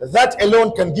relationship, that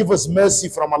alone can give us mercy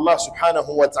from Allah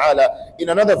subhanahu wa ta'ala. In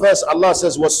another verse, Allah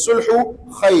says, وَالصُّلْحُ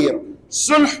خَيْرٌ.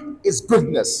 Sulh is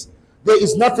goodness. There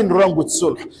is nothing wrong with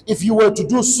sulh. If you were to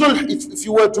do sulh, if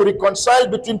you were to reconcile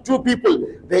between two people,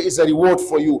 there is a reward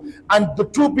for you. And the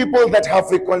two people that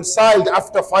have reconciled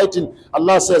after fighting,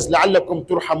 Allah says, لَعَلَّكُمْ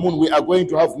تُرْحَمُونَ, we are going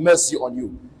to have mercy on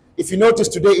you. If you notice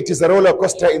today, it is a roller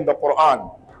coaster in the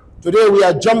Quran. Today we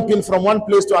are jumping from one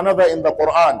place to another in the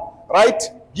Quran, right?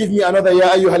 Give me another Ya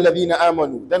ayyuhal ladhina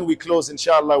amanu. Then we close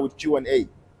inshallah with Q&A.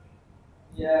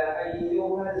 يا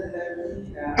أيها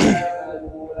الذين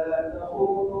آمنوا لا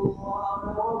تخونوا الله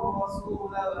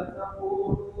والرسول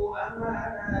وتخونوا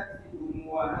أماناتكم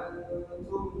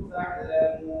وأنتم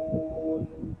تعلمون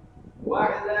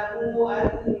واعلموا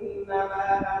أنما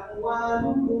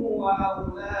أموالكم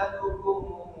وأولادكم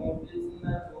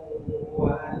فتنة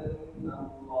وأن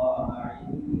الله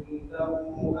عنده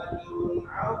أجر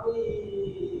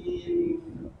عظيم.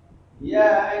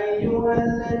 يا أيها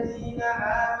الذين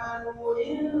آمنوا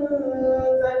إن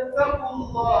تتقوا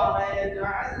الله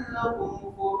يجعل لكم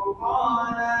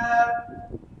فرقانا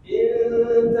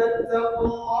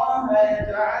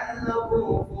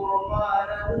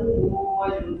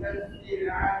ويكفر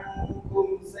عنكم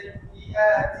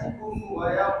سيئاتكم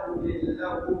ويغفر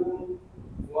لكم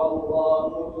والله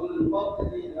ذو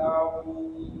الفضل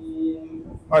العظيم.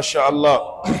 MashaAllah,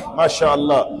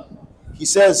 MashaAllah. He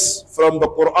says from the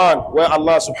Quran, where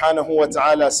Allah subhanahu wa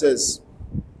ta'ala says,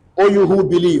 O you who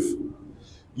believe,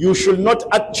 you should not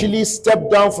actually step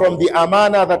down from the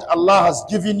amana that Allah has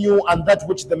given you and that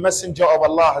which the messenger of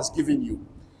Allah has given you.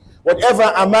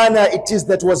 Whatever amana it is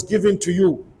that was given to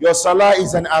you, your salah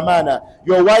is an amana,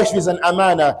 your wife is an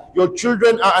amana, your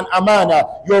children are an amana,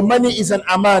 your money is an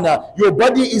amana, your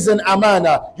body is an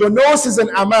amana, your nose is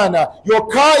an amana, your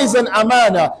car is an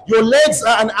amana, your legs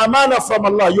are an amana from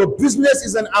Allah, your business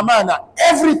is an amana.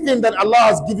 Everything that Allah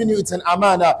has given you, it's an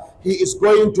amana. He is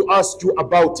going to ask you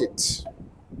about it.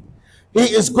 He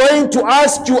is going to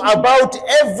ask you about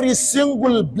every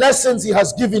single blessings He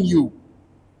has given you.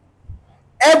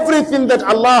 Everything that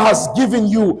Allah has given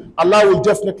you, Allah will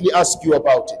definitely ask you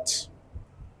about it.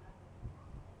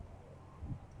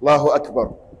 Allahu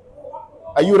Akbar.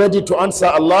 Are you ready to answer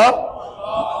Allah?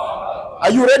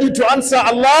 Are you ready to answer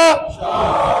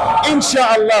Allah?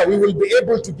 Inshallah, we will be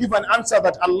able to give an answer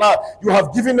that Allah, you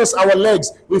have given us our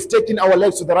legs. We've taken our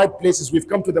legs to the right places. We've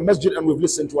come to the masjid and we've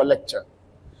listened to a lecture.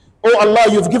 Oh Allah,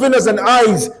 you've given us an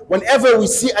eyes. Whenever we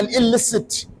see an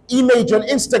illicit image on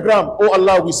Instagram, oh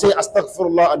Allah, we say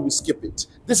astaghfirullah and we skip it.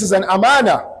 This is an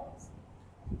amana.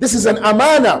 This is an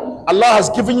amana. Allah has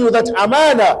given you that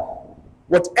amana.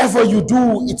 Whatever you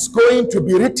do, it's going to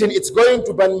be written, it's going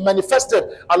to be manifested.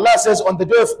 Allah says on the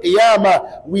day of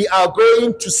Qiyamah, we are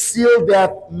going to seal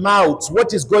their mouths.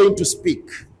 What is going to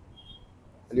speak?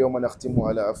 اليوم نختم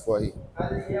على أفواههم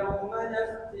اليوم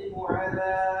نختم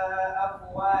على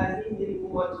أفواههم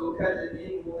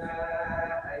وتكلمنا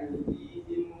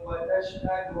أيديهم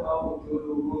وتشهد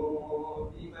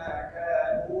أرجلهم بما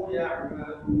كانوا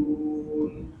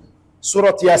يعملون.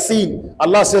 Surah Yasin,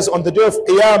 Allah says on the day of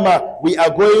Qiyamah, we are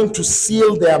going to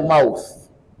seal their mouth.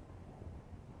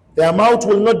 Their mouth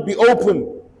will not be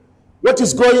open. What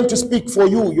is going to speak for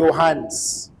you? Your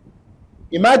hands.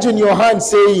 Imagine your hand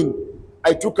saying,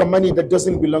 I took a money that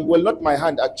doesn't belong. Well, not my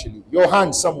hand actually. Your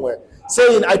hand somewhere.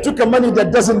 Saying, I took a money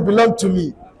that doesn't belong to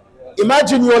me.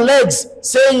 Imagine your legs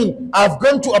saying, I've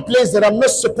gone to a place that I'm not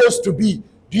supposed to be.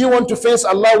 Do you want to face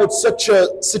Allah with such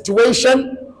a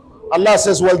situation? Allah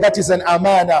says, well, that is an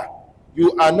amana.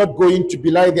 You are not going to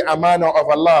belie the amana of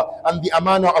Allah and the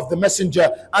amana of the messenger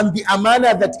and the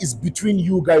amana that is between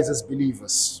you guys as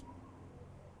believers.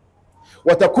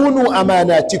 وَتَكُونُوا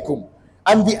أَمَانَاتِكُمْ.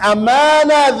 And the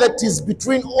amana that is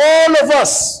between all of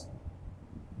us.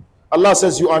 Allah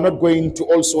says you are not going to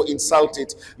also insult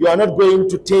it. You are not going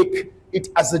to take it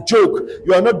as a joke.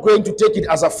 You are not going to take it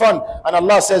as a fun. And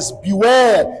Allah says,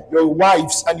 beware your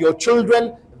wives and your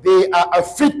children. They are a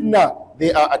fitna.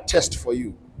 They are a test for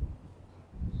you.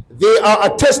 They are a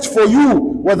test for you,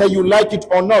 whether you like it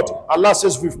or not. Allah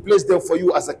says we've placed them for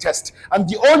you as a test. And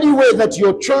the only way that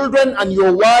your children and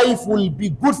your wife will be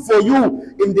good for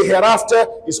you in the hereafter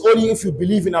is only if you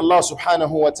believe in Allah subhanahu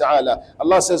wa ta'ala.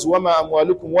 Allah says, وَمَا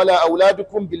أَمْوَالُكُمْ وَلَا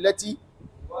أَوْلَادُكُمْ بِالَّتِي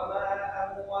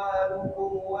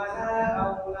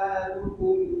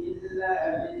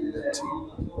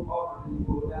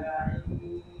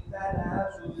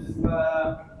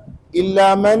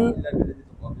إِلَّا مَنْ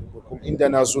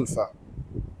عندنا زلفى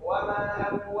وما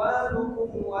أموالكم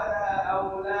ولا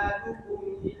أولادكم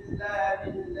إلا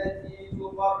بالتي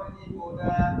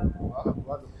تقربنا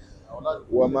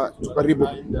وما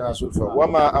تقربنا زلفى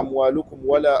وما أموالكم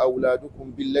ولا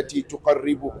أولادكم بالتي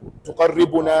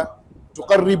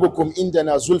تقربكم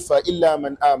عندنا زلفى إلا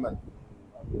من آمن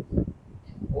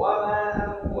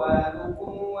وما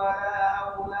أموالكم ولا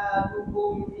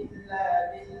أولادكم إلا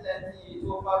بالتي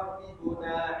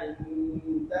تقربنا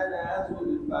عندنا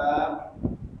زلفى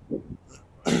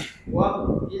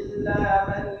إلا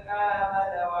من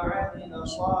آمن وعمل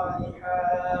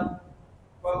صالحا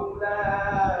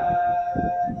فأولئك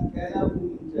لهم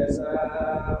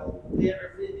جزاء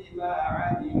الضعف بما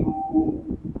عملوا.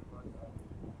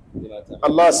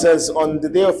 Allah says on the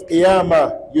day of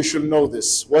Qiyamah, you should know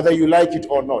this, whether you like it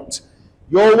or not.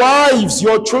 Your wives,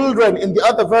 your children, in the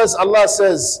other verse, Allah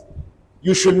says,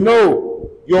 you should know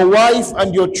your wife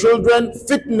and your children,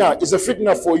 fitna is a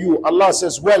fitna for you. Allah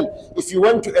says, well, if you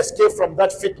want to escape from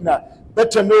that fitna,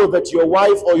 better know that your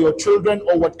wife or your children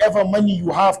or whatever money you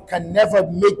have can never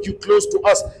make you close to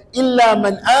us. Illa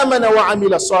man amana wa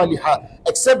amila saliha.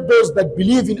 Except those that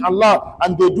believe in Allah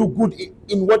and they do good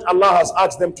in what Allah has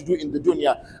asked them to do in the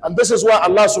dunya. And this is why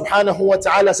Allah subhanahu wa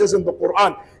ta'ala says in the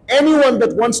Quran, anyone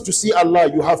that wants to see Allah,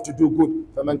 you have to do good.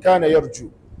 فَمَنْ كَانَ يَرْجُو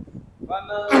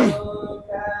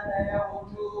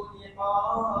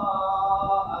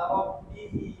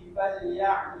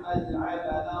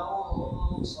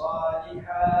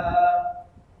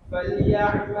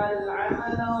فليعمل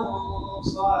عملا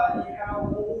صالحا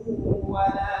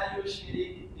ولا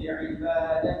يشرك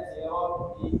بعبادة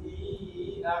ربه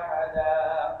أحدا.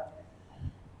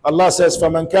 Allah says,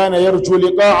 فَمَنْ كَانَ يَرْجُو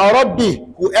لِقَاءَ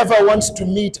رَبِّهِ. Whoever wants to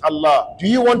meet Allah. Do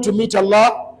you want to meet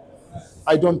Allah?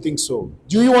 I don't think so.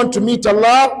 Do you want to meet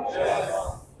Allah? Yes.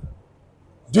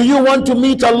 Do you want to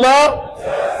meet Allah?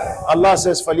 Yes. Allah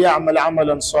says, فَلْيَعْمَلْ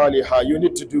عَمَلًا صَالِحًا. You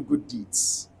need to do good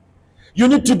deeds. You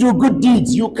need to do good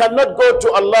deeds. You cannot go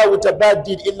to Allah with a bad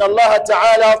deed. Inna Allah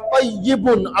ta'ala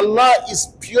tayyibun. Allah is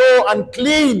pure and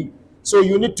clean. So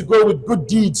you need to go with good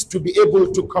deeds to be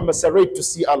able to commiserate to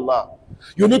see Allah.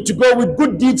 You need to go with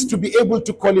good deeds to be able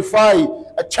to qualify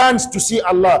a chance to see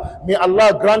Allah. May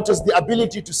Allah grant us the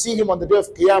ability to see Him on the day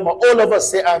of Qiyamah. All of us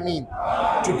say Ameen.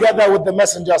 Together with the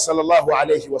Messenger sallallahu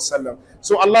alayhi wasallam.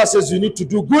 So Allah says you need to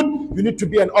do good. You need to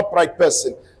be an upright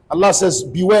person. Allah says,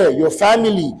 beware, your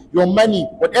family, your money,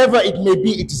 whatever it may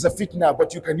be, it is a fitna,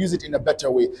 but you can use it in a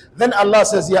better way. Then Allah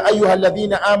says, Ya ayyuha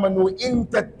alladhina amanu in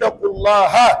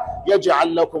tattaqullaha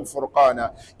yaj'al lakum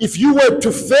furqana. If you were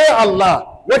to fear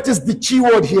Allah, what is the key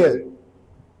word here?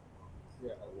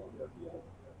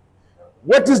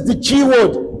 What is the key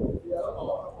word?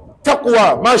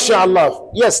 Taqwa,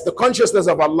 mashallah. Yes, the consciousness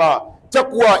of Allah.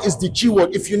 Taqwa is the key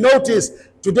word. If you notice,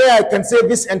 today I can say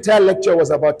this entire lecture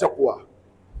was about taqwa.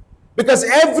 Because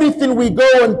everything we go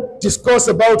and discuss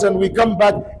about and we come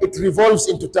back, it revolves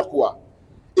into taqwa.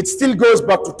 It still goes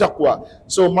back to taqwa.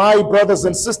 So my brothers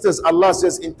and sisters, Allah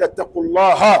says, in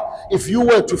tattaqullaha, if you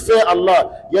were to fear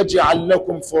Allah, yaj'al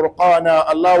lakum furqana,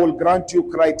 Allah will grant you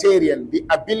criterion, the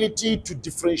ability to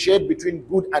differentiate between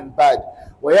good and bad.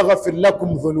 Wa yaghfir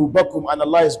lakum dhunubakum, and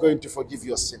Allah is going to forgive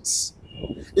your sins.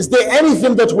 Is there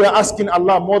anything that we're asking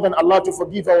Allah more than Allah to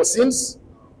forgive our sins?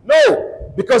 No.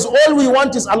 Because all we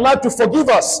want is Allah to forgive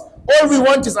us. All we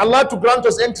want is Allah to grant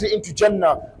us entry into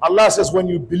Jannah. Allah says, when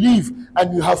you believe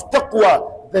and you have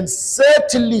taqwa, then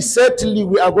certainly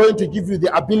we are going to give you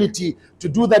the ability to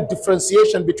do that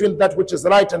differentiation between that which is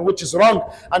right and which is wrong.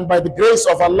 And by the grace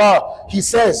of Allah, He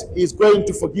says He is going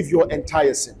to forgive your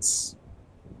entire sins.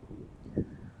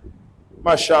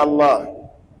 MashaAllah.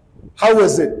 How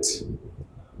was it?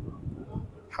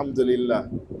 Alhamdulillah.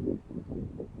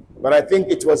 But I think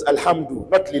it was Alhamdu,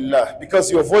 not Lillah,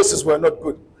 because your voices were not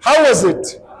good. How was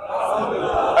it?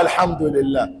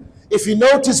 Alhamdulillah. If you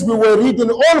notice, we were reading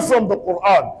all from the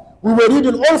Quran. We were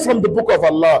reading all from the book of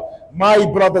Allah. My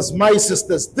brothers, my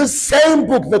sisters, this same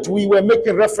book that we were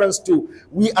making reference to,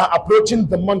 we are approaching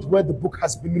the month where the book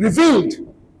has been revealed.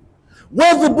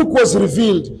 Where the book was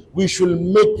revealed, we should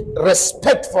make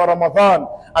respect for Ramadan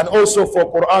and also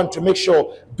for Quran to make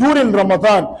sure during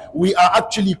Ramadan we are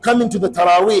actually coming to the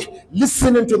Taraweeh,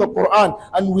 listening to the Quran,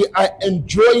 and we are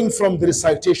enjoying from the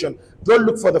recitation. Don't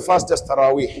look for the fastest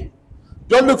Taraweeh.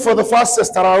 Don't look for the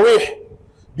fastest Taraweeh,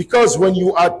 because when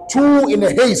you are too in a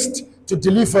haste to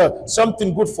deliver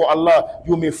something good for Allah,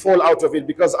 you may fall out of it,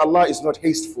 because Allah is not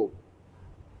hasteful.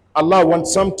 Allah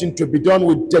wants something to be done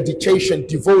with dedication,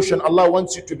 devotion. Allah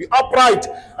wants you to be upright.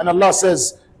 And Allah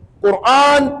says,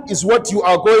 Quran is what you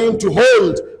are going to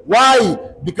hold. Why?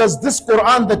 Because this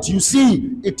Quran that you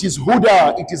see, it is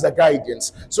huda, it is a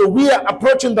guidance. So we are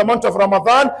approaching the month of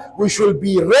Ramadan. We should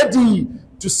be ready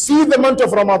to see the month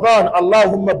of Ramadan.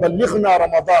 Allahumma ballighna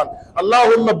Ramadan.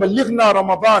 Allahumma ballighna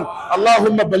Ramadan.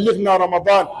 Allahumma ballighna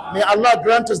Ramadan. May Allah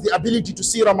grant us the ability to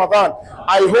see Ramadan.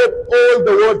 I hope all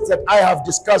the words that I have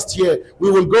discussed here, we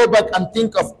will go back and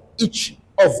think of each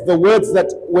of the words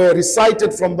that were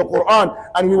recited from the Quran,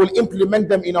 and we will implement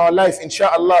them in our life,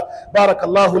 inshaAllah.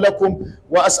 Barakallahu lakum,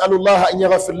 wa as'alullaha an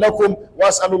yaghfir lakum, wa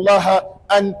as'alullaha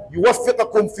أن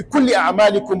يوفقكم في كل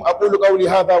أعمالكم. أقول قولي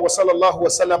هذا وصلى الله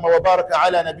وسلم وبارك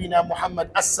على نبينا محمد.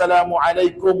 السلام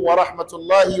عليكم ورحمة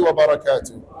الله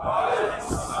وبركاته.